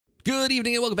Good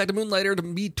evening and welcome back to Moonlighter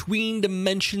Between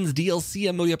Dimensions DLC.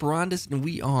 I'm Moody Operandus, and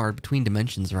we are between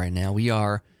dimensions right now. We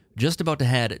are just about to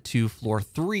head to floor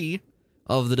 3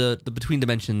 of the Between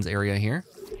Dimensions area here,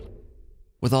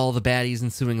 with all the baddies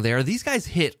ensuing there. These guys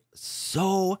hit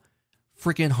so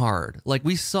freaking hard. Like,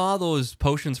 we saw those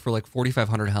potions for like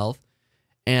 4,500 health,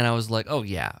 and I was like, oh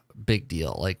yeah, big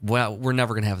deal. Like, well, we're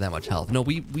never gonna have that much health. No,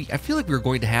 I feel like we were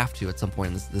going to have to at some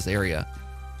point in this area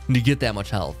to get that much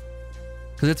health.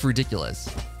 Because it's ridiculous.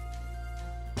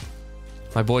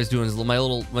 My boy's doing his, my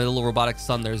little robotic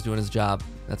son there is doing his job.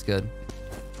 That's good.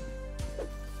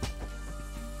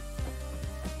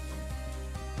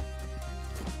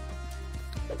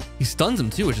 He stuns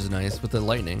him too, which is nice with the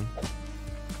lightning.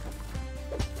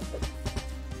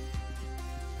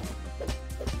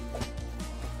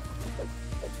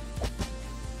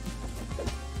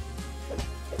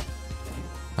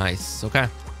 Nice. Okay.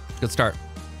 Good start.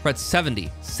 We're at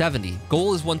 70.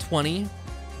 Goal is 120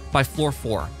 by floor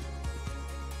 4. I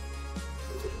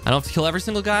don't have to kill every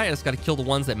single guy. I just got to kill the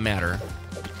ones that matter.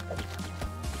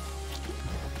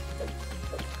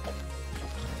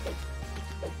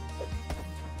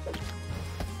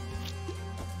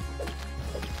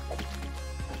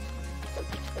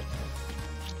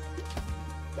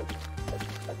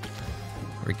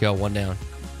 There we go. One down.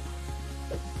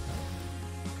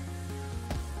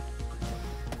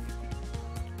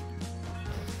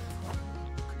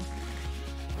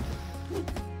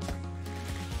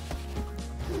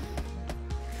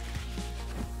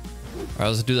 All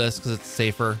right, let's do this because it's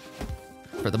safer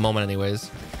for the moment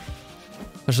anyways.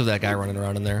 Especially with that guy running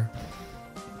around in there.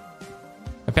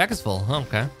 My pack is full. Huh,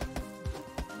 okay.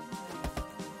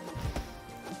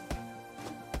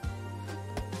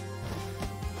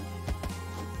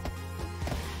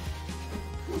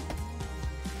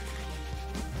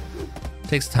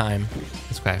 Takes time.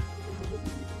 It's okay.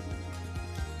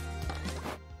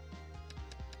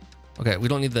 Okay, we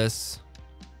don't need this.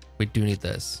 We do need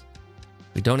this.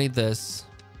 We don't need this.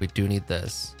 We do need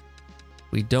this.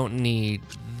 We don't need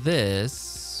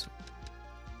this.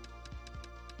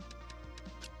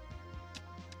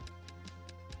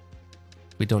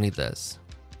 We don't need this.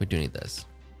 We do need this.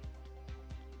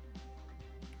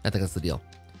 I think that's the deal.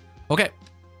 Okay.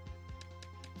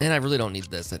 And I really don't need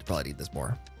this. I'd probably need this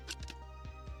more.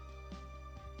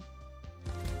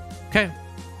 Okay.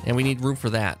 And we need room for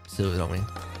that too, don't we?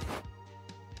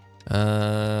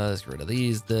 Let's get rid of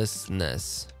these, this, and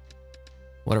this.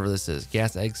 Whatever this is.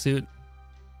 Gas egg suit.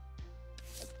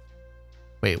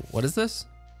 Wait, what is this?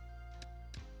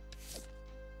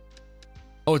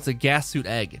 Oh, it's a gas suit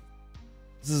egg.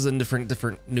 This is a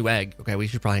different new egg. Okay, we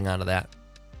should probably hang on to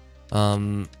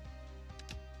that.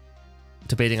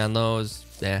 Debating on those.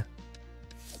 Yeah.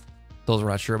 Those we're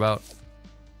not sure about.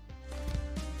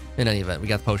 In any event, we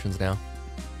got the potions now.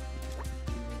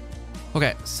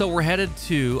 Okay, so we're headed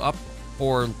to up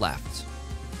or left.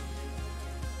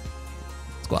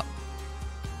 Let's go up.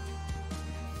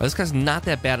 Oh, this guy's not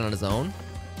that bad on his own.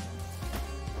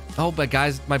 Oh, but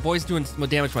guys, my boy's doing some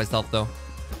damage to myself, though.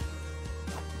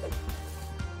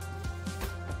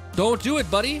 Don't do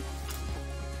it, buddy.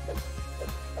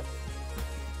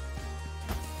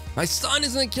 My son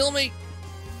is gonna kill me.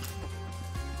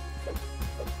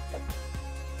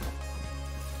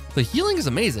 The healing is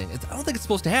amazing. I don't think it's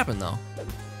supposed to happen, though.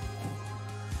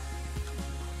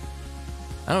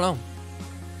 I don't know.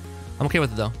 I'm okay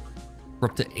with it, though. We're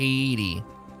up to 80.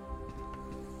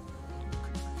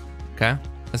 Okay.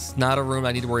 This is not a room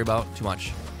I need to worry about too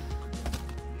much.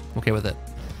 I'm okay with it.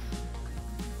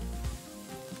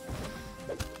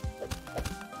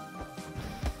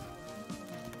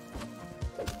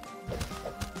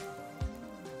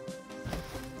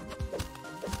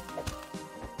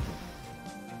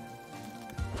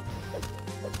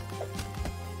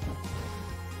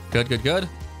 Good, good, good.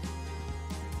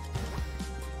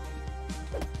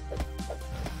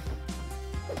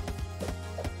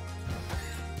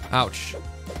 Ouch.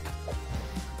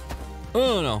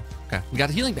 Oh, no. Okay, we got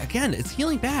healing back. Again, it's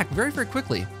healing back very, very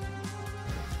quickly.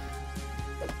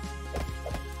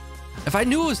 If I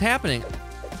knew it was happening,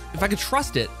 if I could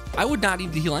trust it, I would not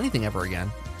need to heal anything ever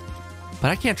again. But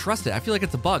I can't trust it. I feel like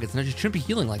it's a bug. It shouldn't be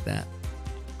healing like that.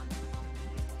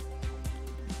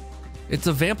 It's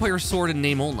a vampire sword in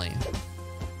name only.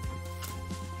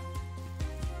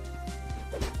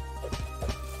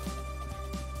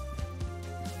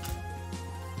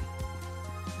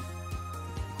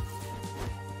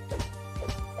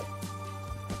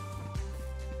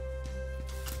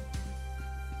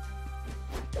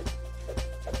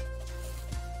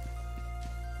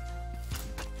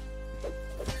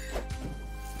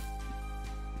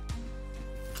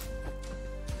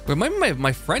 But maybe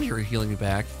my friend here healing me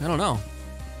back. I don't know.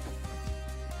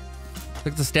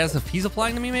 Like the status of he's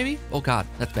applying to me, maybe? Oh God,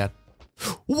 that's bad.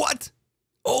 What?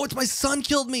 Oh, it's my son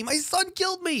killed me. My son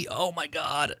killed me. Oh my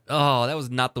God. Oh, that was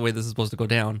not the way this is supposed to go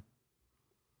down.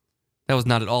 That was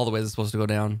not at all the way this is supposed to go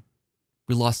down.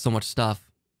 We lost so much stuff.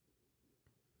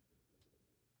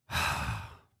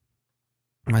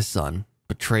 My son.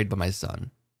 Betrayed by my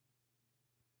son.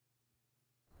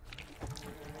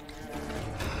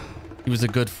 He was a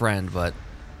good friend, but...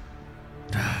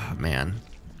 man.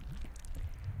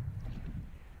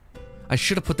 I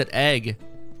should have put that egg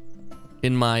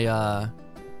in my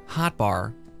hot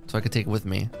bar so I could take it with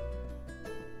me.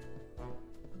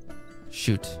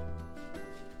 Shoot.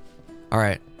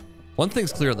 Alright. One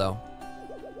thing's clear, though.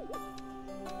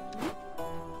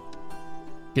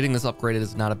 Getting this upgraded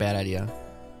is not a bad idea.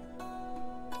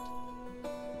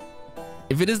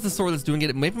 If it is the sword that's doing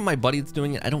it, maybe my buddy that's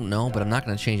doing it, I don't know, but I'm not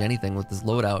going to change anything with this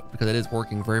loadout because it is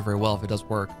working very, very well if it does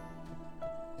work.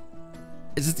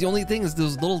 It's just the only thing is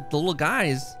those little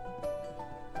guys,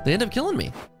 they end up killing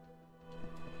me.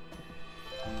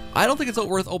 I don't think it's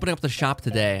worth opening up the shop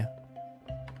today.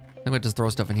 I'm going to just throw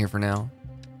stuff in here for now.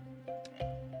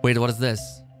 Wait, what is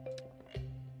this?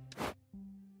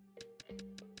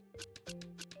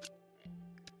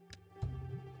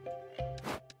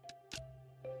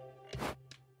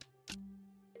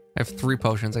 I have 3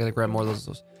 potions. I gotta grab more of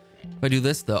those. If I do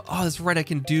this though, oh, that's right. I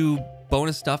can do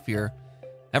bonus stuff here.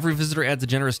 Every visitor adds a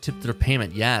generous tip to their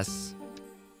payment. Yes.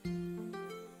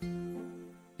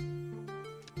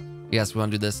 Yes, we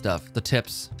want to do this stuff. The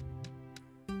tips.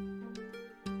 And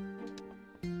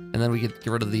then we get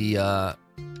rid of the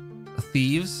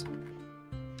thieves.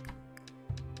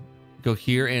 Go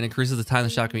here and increases the time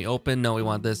the shop can be open. No, we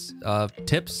want this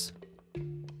tips.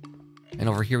 And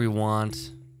over here we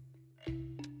want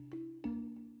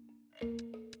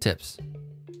tips.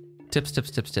 Tips, tips,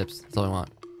 tips, tips. That's all we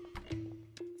want.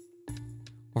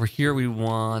 Over here we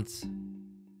want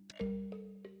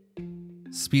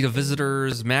speed of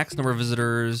visitors, max number of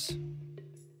visitors,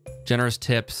 generous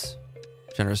tips,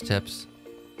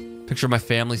 Picture of my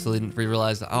family so they didn't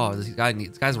realize, oh, this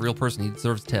guy's a real person. He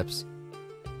deserves tips.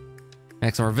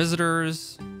 Max number of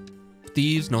visitors,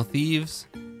 thieves, no thieves.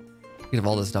 We can have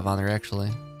all this stuff on there actually.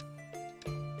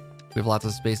 We have lots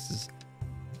of spaces.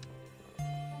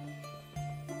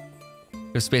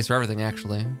 There's space for everything,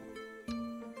 actually.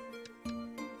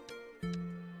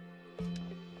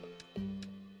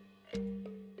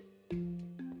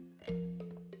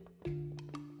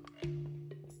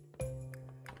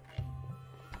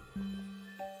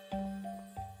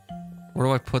 Where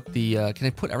do I put the, can I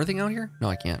put everything out here? No,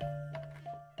 I can't.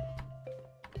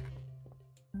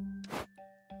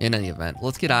 In any event,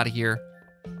 let's get out of here.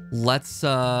 Let's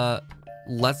go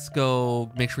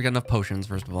make sure we got enough potions,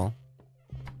 first of all.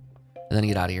 And then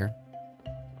get out of here.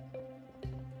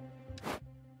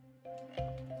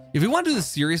 If we want to do this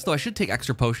serious, though, I should take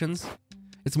extra potions.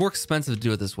 It's more expensive to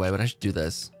do it this way, but I should do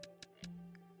this.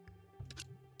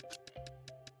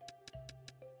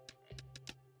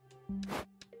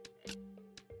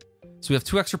 So we have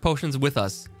 2 extra potions with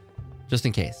us, just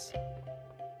in case.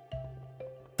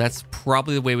 That's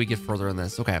probably the way we get further in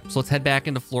this. Okay, so let's head back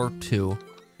into floor 2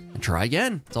 and try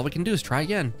again. That's all we can do is try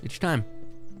again each time.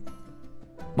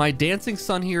 My dancing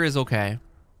son here is okay.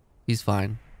 He's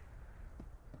fine.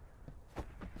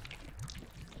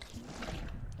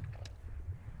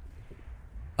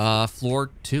 Floor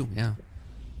 2, yeah.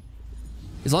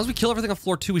 As long as we kill everything on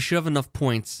floor 2, we should have enough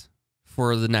points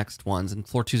for the next ones. And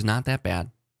floor 2 is not that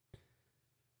bad.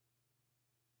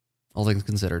 All things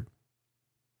considered.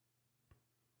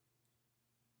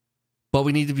 But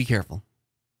we need to be careful.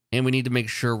 And we need to make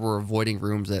sure we're avoiding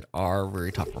rooms that are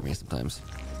very tough for me sometimes.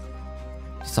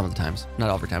 Some of the times. Not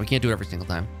every time. We can't do it every single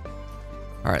time.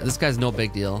 Alright, this guy's no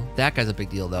big deal. That guy's a big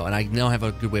deal, though. And I now have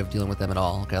a good way of dealing with them at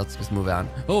all. Okay, let's just move on.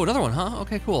 Oh, another one, huh?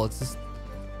 Okay, cool. It's this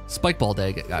spike ball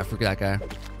day guy. Forget that guy.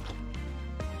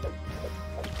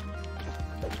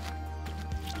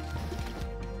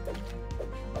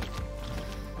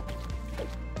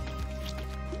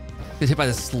 Get hit by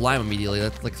the slime immediately.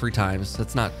 That's like 3 times.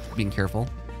 That's not being careful.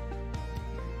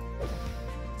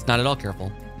 It's not at all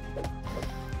careful.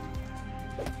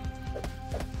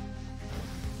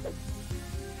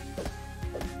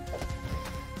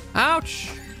 Ouch!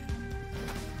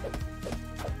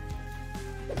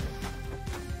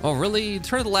 Oh, really?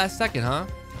 Turn at the last second, huh?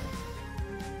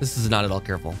 This is not at all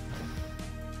careful.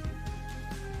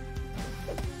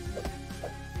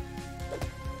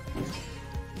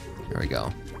 There we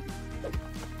go.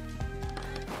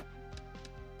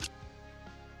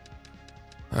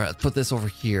 All right, let's put this over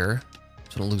here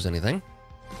so I don't lose anything.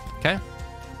 Okay.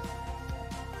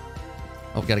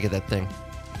 Oh, we gotta get that thing.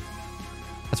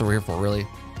 That's what we're here for, really.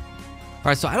 All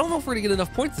right, so I don't know if we're gonna get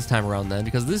enough points this time around then,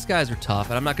 because these guys are tough,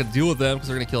 and I'm not gonna deal with them because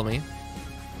they're gonna kill me.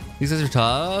 These guys are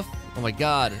tough. Oh my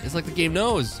god, it's like the game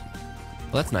knows.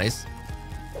 Well, that's nice.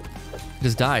 He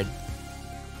just died.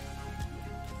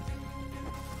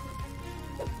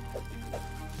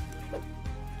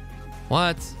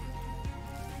 What?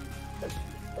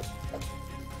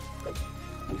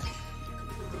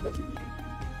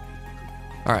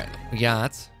 All right, we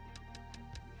got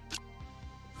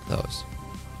those.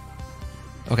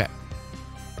 Okay.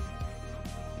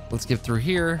 Let's get through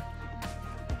here.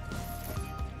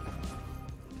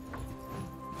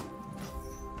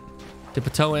 Dip a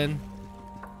toe in.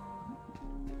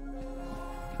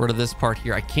 Rid of this part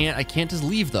here. I can't just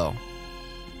leave though.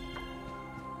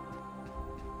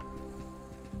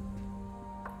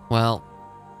 Well,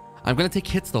 I'm gonna take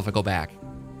hits though if I go back.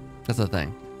 That's the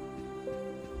thing.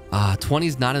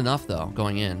 20's not enough though,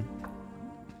 going in.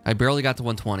 I barely got to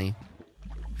 120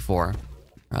 before. All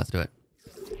right, let's do it.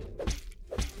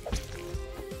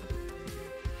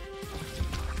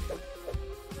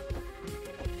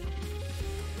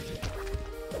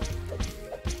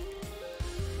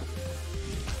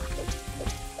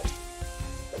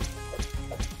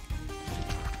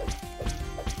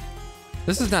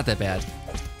 This is not that bad.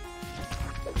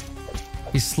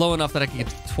 He's slow enough that I can get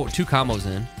 2 combos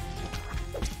in.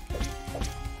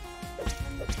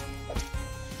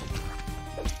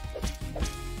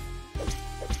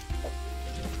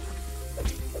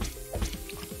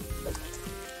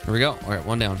 Here we go. All right,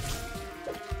 1 down.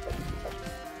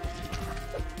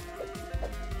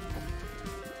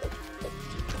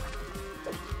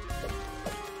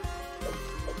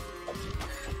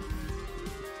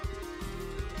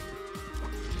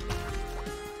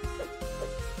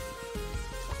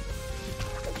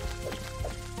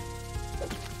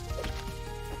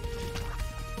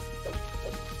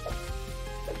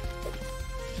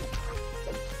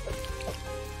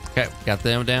 Okay, got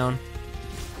them down.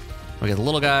 We got the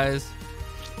little guys.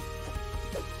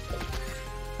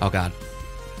 Oh god.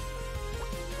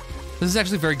 This is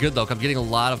actually very good though. I'm getting a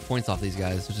lot of points off these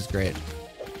guys, which is great.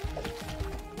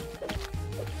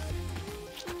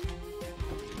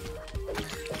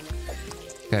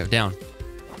 Okay, down.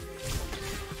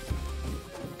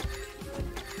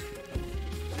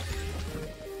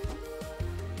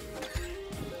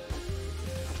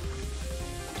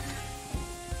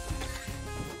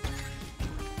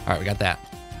 All right, we got that.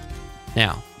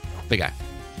 Now, big guy.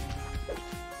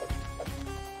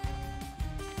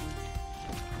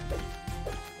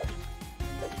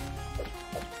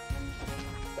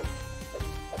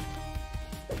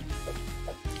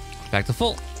 Back to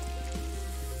full.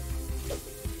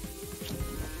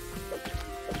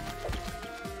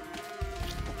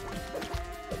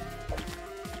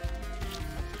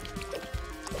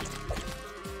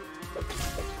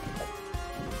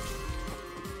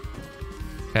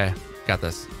 Okay, got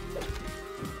this.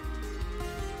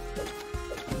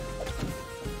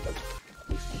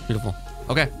 Beautiful.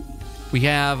 Okay, we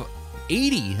have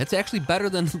 80. That's actually better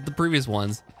than the previous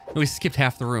ones. And we skipped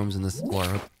half the rooms in this floor.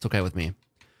 It's okay with me.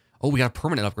 Oh, we got a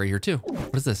permanent upgrade here too.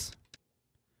 What is this?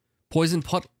 Poison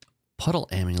puddle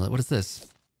amulet. What is this?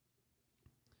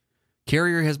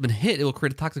 Carrier has been hit. It will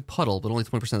create a toxic puddle, but only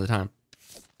 20% of the time.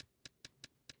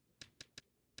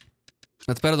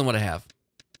 That's better than what I have.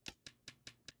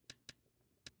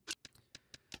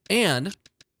 And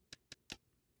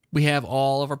we have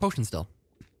all of our potions still.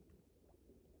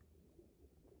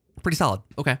 Pretty solid.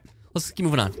 Okay, let's keep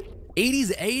moving on.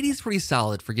 80's pretty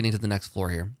solid for getting to the next floor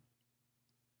here.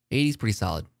 80's pretty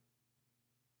solid.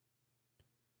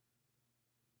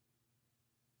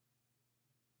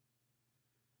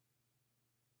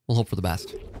 We'll hope for the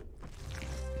best.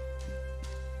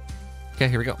 Okay,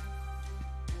 here we go.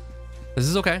 This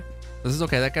is okay. This is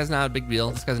okay. That guy's not a big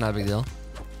deal. This guy's not a big deal.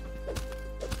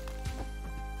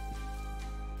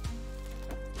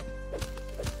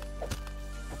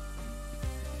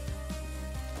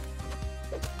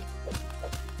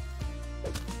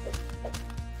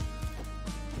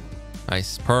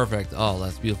 Nice. Perfect. Oh,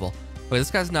 that's beautiful. Wait, this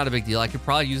guy's not a big deal. I could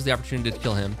probably use the opportunity to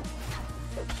kill him.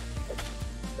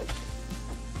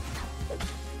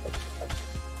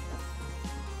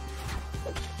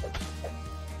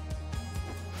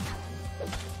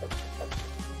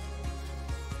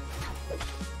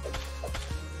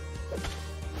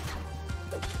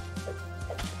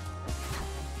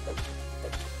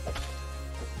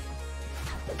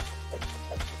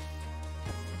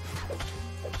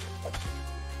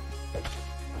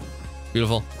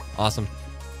 Beautiful. Awesome.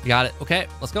 You got it. Okay,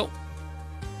 let's go.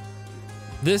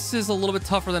 This is a little bit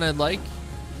tougher than I'd like.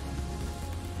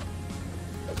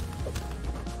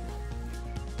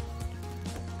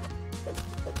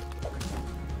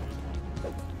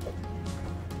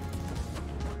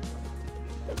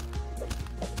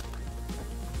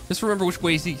 Just remember which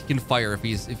ways he can fire. If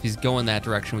he's going that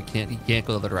direction, he can't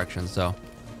go the other direction. So. I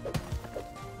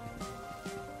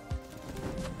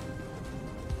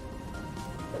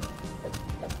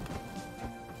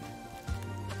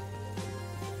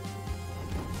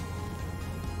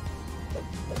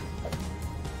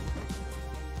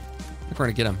think we're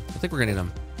gonna get him. I think we're gonna get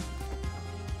him.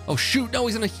 Oh shoot! No,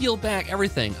 he's gonna heal back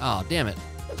everything. Oh damn it.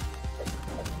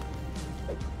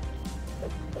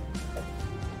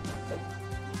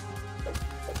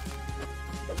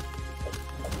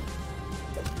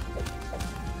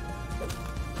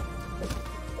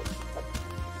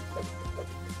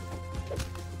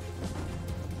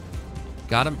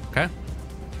 Got him. Okay.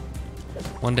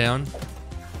 One down.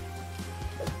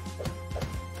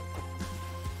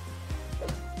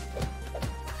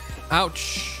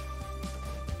 Ouch.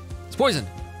 It's poisoned.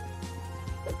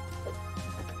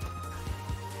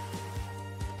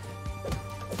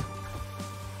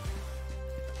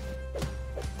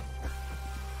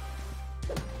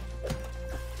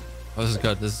 Oh, this is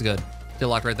good. This is good. Stay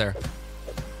locked right there.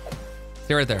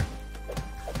 Stay right there.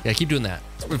 Yeah, keep doing that.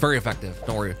 It's very effective.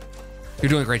 Don't worry. You're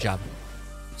doing a great job.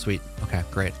 Sweet. Okay,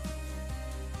 great.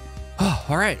 Oh,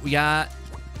 all right. We got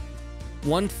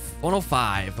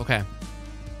 105. Okay.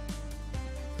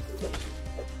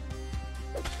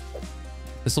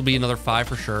 This will be another 5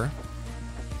 for sure.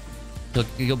 He'll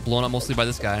get blown up mostly by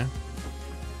this guy.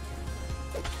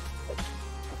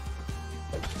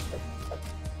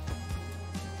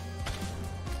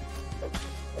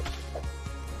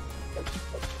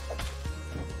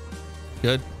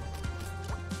 Good.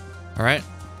 All right.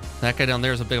 That guy down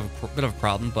there is a bit of a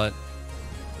problem, but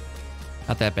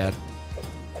not that bad.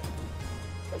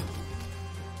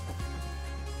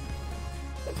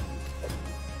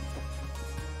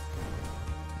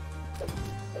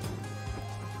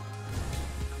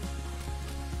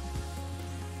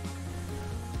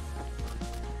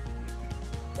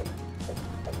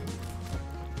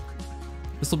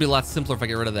 This will be a lot simpler if I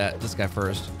get rid of this guy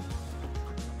first.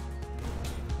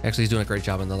 Actually, he's doing a great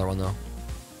job on the other one, though.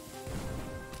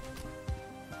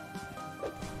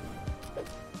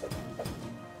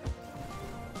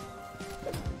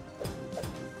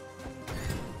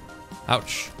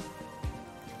 Ouch.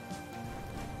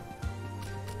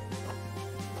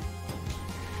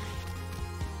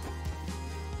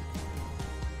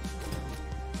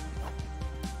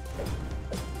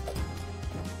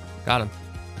 Got him.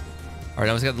 All right,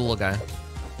 now he's got the little guy.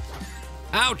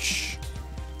 Ouch.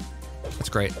 That's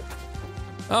great.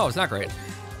 Oh, it's not great.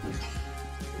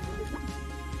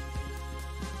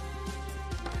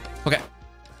 Okay.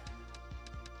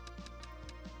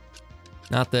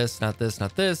 Not this, not this,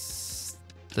 not this.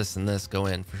 This and this go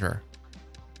in for sure.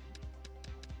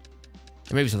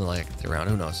 And maybe something like I can throw around.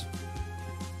 Who knows?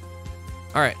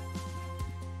 All right.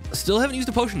 Still haven't used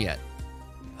a potion yet.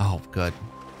 Oh, good.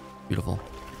 Beautiful.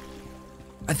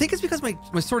 I think it's because my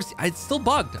sword, it's still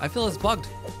bugged. I feel it's bugged.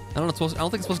 I don't think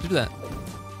it's supposed to do that.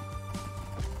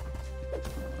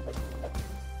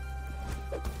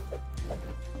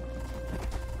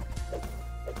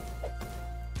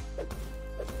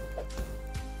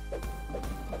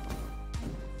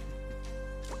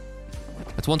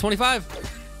 That's 125.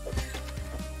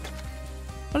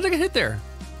 How did I get hit there?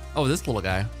 Oh, this little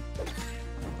guy.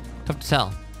 Tough to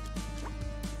tell.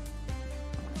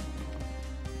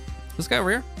 This guy over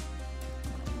here?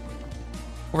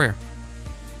 Over here.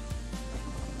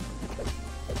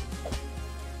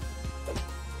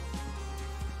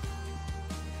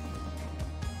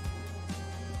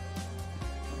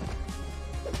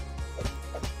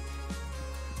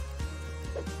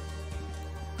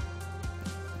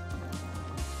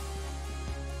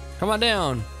 Come on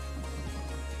down.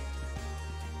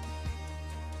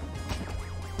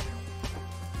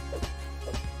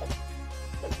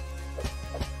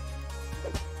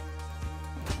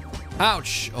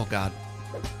 Ouch. Oh, God.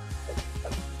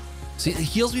 See, it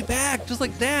heals me back just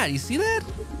like that. You see that?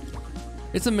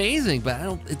 It's amazing, but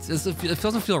it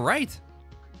doesn't feel right.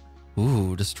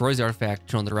 Ooh, destroys the artifact,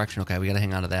 showing the direction. Okay, we got to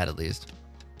hang on to that at least.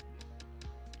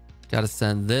 Got to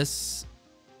send this.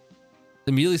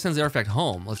 Immediately sends the artifact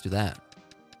home. Let's do that.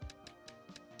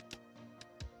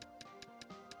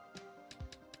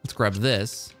 Let's grab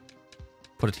this.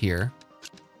 Put it here.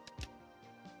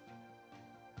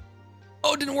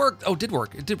 Oh, it didn't work. Oh, it did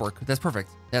work. It did work. That's perfect.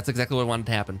 That's exactly what I wanted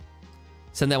to happen.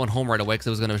 Send that one home right away because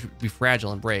it was going to be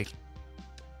fragile and break.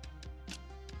 I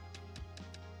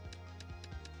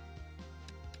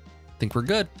think we're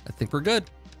good. I think we're good.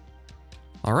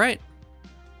 All right.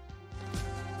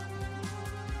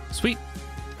 Sweet.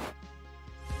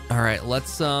 All right,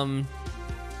 let's got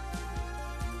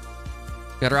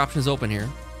our options open here.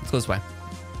 Let's go this way.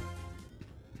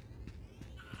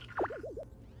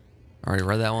 Already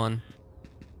read that one.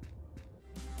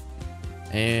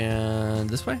 And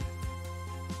this way?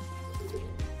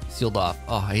 Sealed off.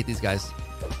 Oh, I hate these guys.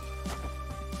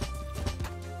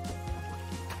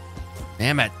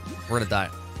 Damn it. We're gonna die.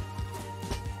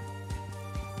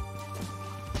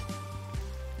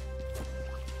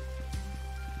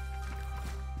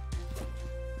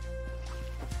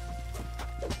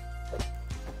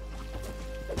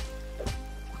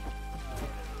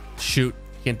 Shoot.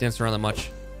 Can't dance around that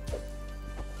much.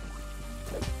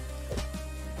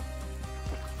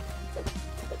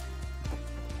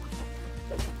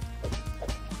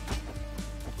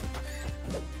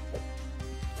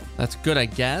 That's good, I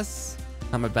guess.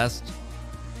 Not my best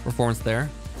performance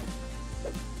there.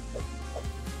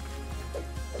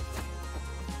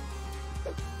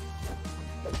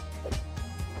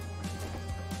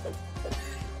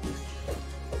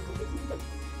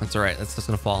 That's all right. That's just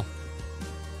gonna fall.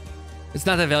 It's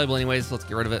not that valuable anyways, so let's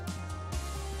get rid of it.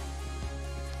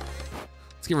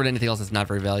 Let's get rid of anything else that's not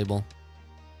very valuable.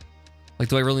 Like,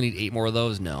 do I really need 8 more of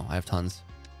those? No, I have tons.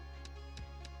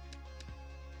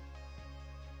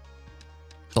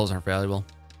 Those aren't valuable.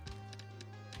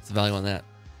 What's the value on that?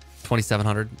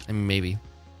 2,700? I mean, maybe.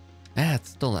 It's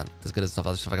still not as good as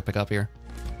other stuff I can pick up here.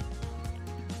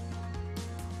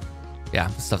 Yeah,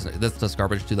 this stuff's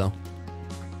garbage too, though.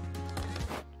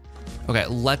 Okay,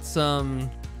 let's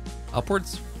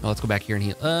upwards. Oh, let's go back here and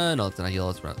heal. No, let's not heal.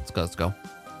 Let's run. Let's go.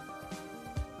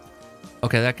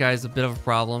 Okay, that guy's a bit of a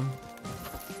problem.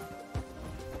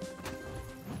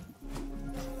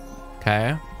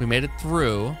 Okay, we made it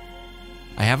through.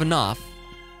 I have enough.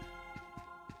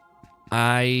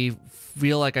 I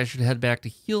feel like I should head back to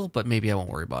heal, but maybe I won't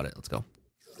worry about it. Let's go.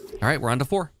 All right, we're on to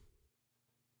 4.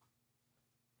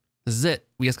 This is it.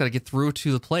 We just got to get through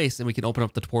to the place and we can open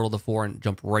up the portal to 4 and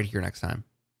jump right here next time.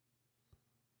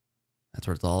 That's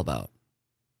what it's all about.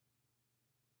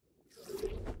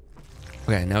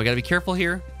 Okay, now we got to be careful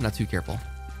here. Not too careful.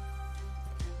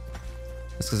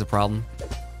 This is a problem.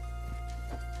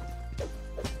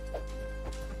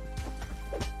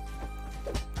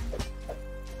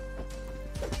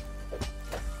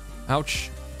 Ouch.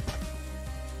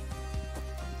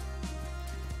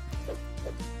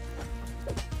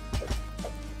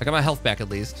 I got my health back at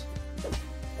least.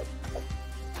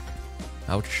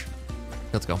 Ouch.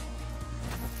 Let's go.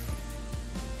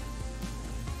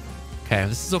 Okay,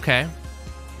 this is okay.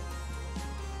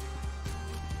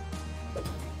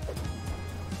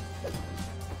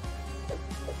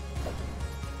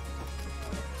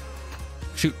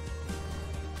 Shoot.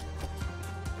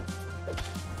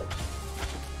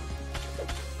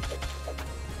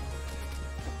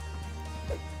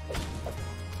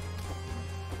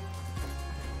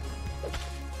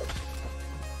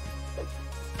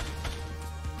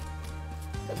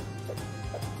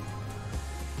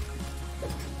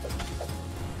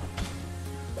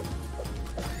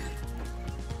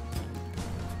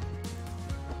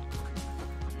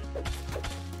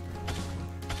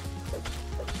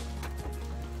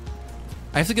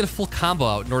 I have to get a full combo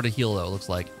out in order to heal, though, it looks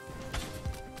like.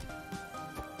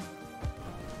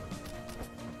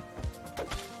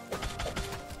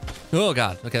 Oh,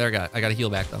 God. Okay, there I got to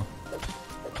heal back, though.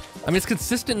 I mean, it's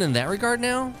consistent in that regard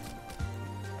now.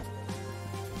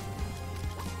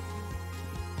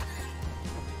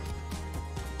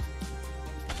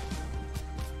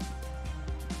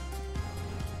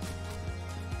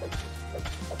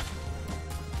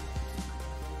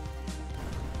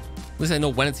 At least I know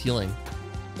when it's healing.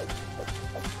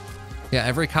 Yeah,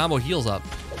 every combo heals up.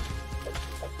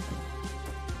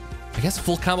 I guess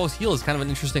full combos heal is kind of an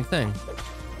interesting thing.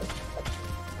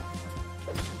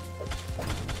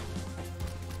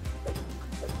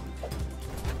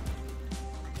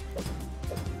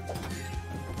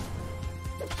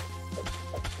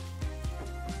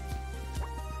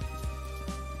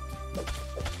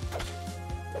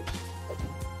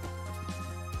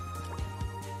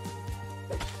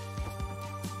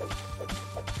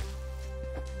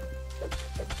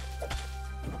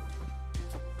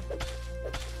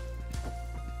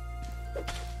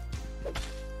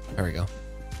 There we go.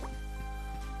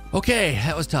 Okay,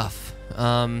 that was tough.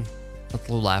 Let's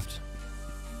go left.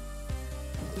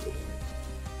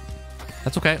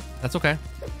 That's okay. That's okay.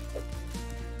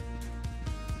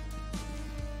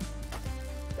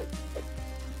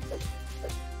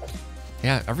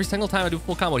 Yeah, every single time I do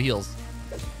full combo, it heals.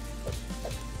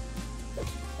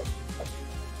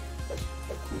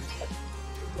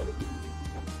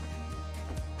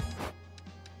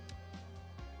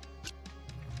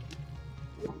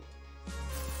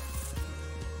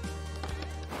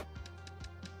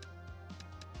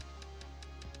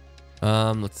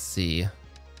 Let's see.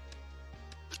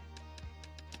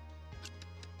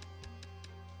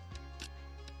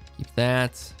 Keep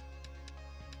that.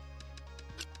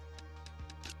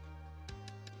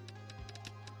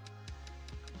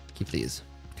 Keep these.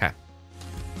 Okay.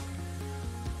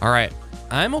 All right.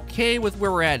 I'm okay with where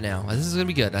we're at now. This is gonna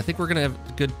be good. I think we're gonna have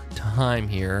a good time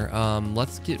here.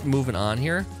 Let's get moving on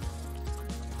here.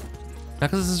 Not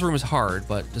because this room is hard,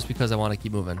 but just because I want to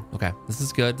keep moving. Okay, this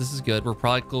is good. This is good. We're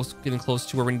probably getting close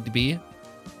to where we need to be.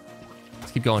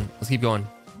 Let's keep going. Let's keep going.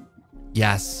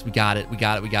 Yes, we got it. We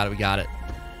got it. We got it. We got it.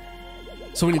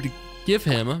 So we need to give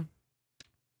him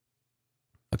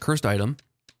a cursed item,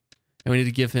 and we need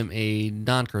to give him a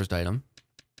non-cursed item.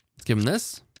 Let's give him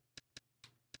this.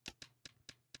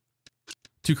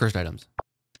 2 cursed items.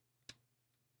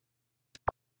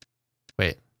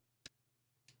 Wait.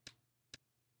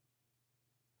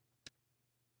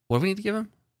 What do we need to give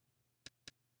him?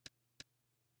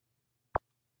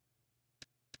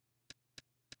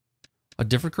 A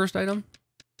different cursed item?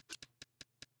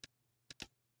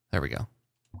 There we go.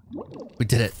 We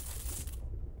did it.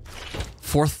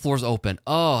 4th floor's open.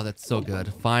 Oh, that's so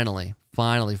good. Finally.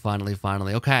 Finally, finally,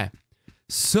 finally. Okay.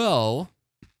 So,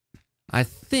 I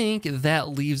think that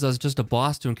leaves us just a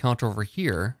boss to encounter over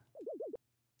here.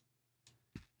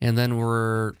 And then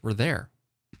we're there.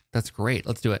 That's great.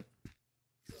 Let's do it.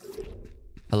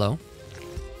 Hello?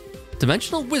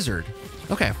 Dimensional Wizard.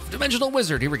 Okay, Dimensional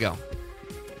Wizard. Here we go.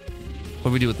 What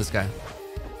do we do with this guy?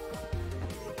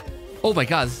 Oh my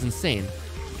god, this is insane.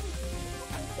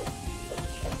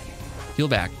 Heal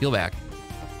back, heal back.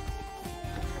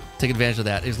 Take advantage of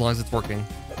that as long as it's working.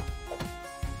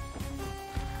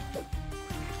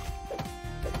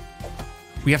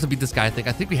 We have to beat this guy, I think.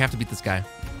 I think we have to beat this guy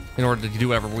in order to do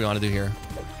whatever we want to do here.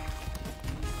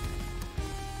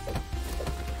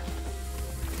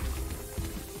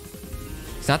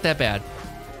 It's not that bad.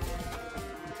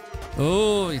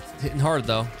 Oh, it's hitting hard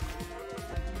though.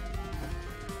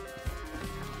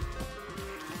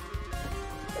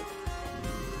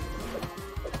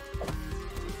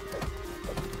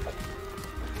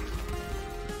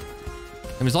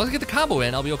 I mean, as long as I get the combo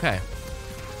in, I'll be okay.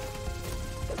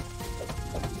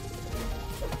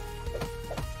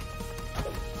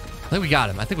 I think we got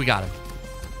him. I think we got him.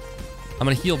 I'm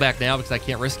gonna heal back now because I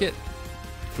can't risk it.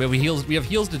 We have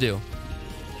heals to do.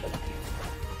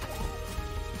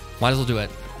 Might as well do it.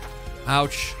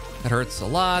 Ouch. That hurts a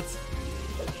lot.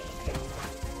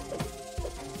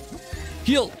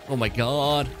 Heal. Oh my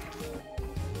god.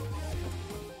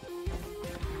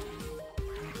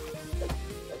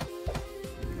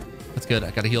 That's good. I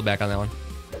gotta heal back on that one.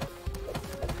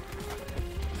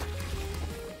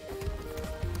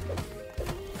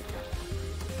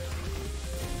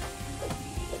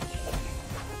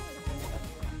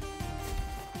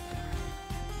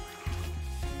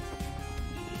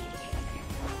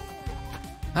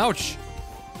 Ouch.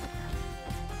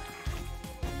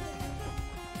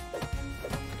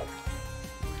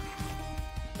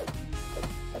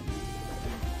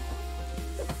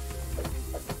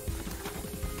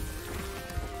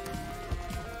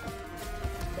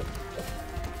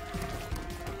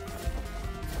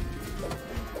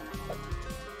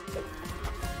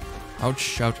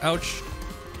 Ouch, ouch, ouch.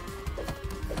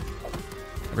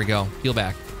 There we go. Heal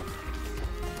back.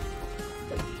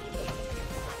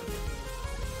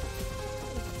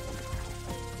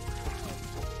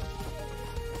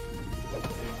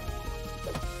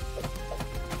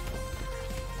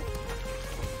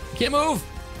 Can't move.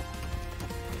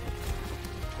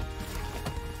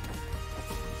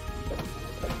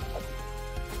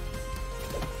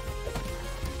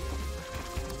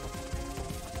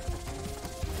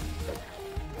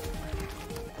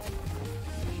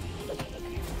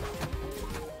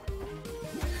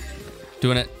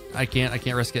 Doing it. I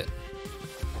can't risk it.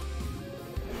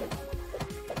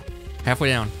 Halfway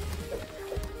down.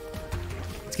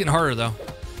 It's getting harder though.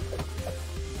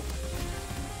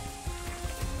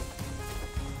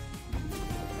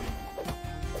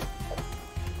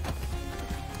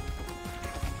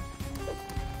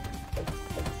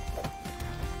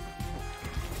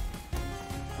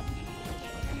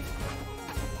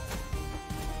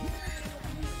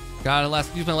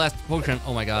 God, use my last potion.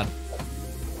 Oh my god.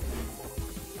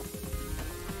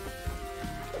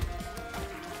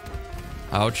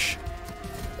 Ouch.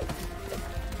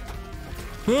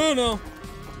 Oh no.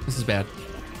 This is bad.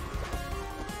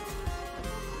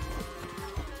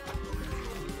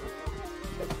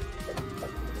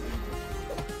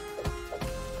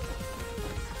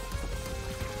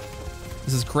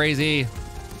 This is crazy.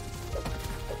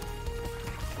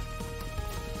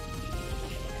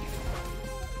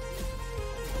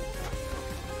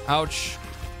 Ouch.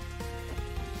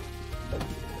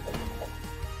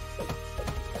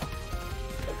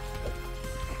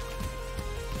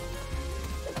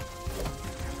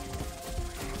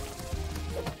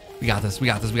 We got this. We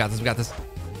got this. We got this. We got this.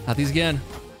 Not these again.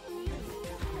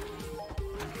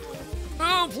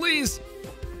 Oh, please.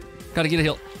 Gotta get a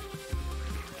heal.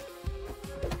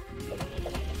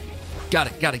 Got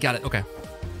it. Got it. Got it. Okay.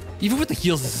 Even with the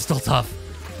heals, this is still tough.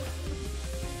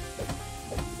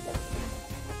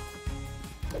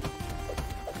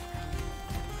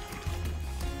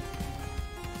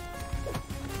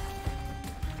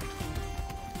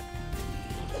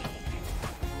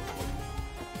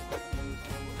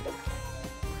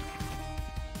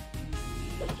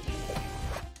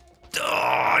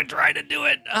 I tried to do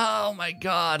it. Oh my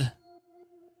god.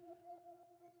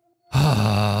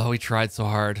 We tried so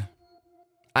hard.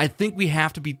 I think we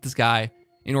have to beat this guy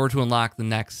in order to unlock the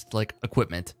next like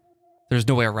equipment. There's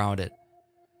no way around it.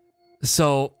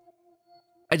 So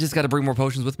I just got to bring more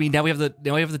potions with me. Now we have the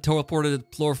teleported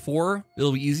to floor 4.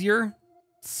 It'll be easier.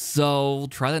 So we'll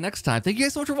try that next time. Thank you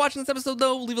guys so much for watching this episode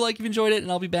though. Leave a like if you enjoyed it,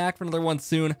 and I'll be back for another one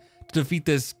soon to defeat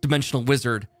this dimensional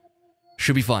wizard.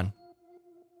 Should be fun.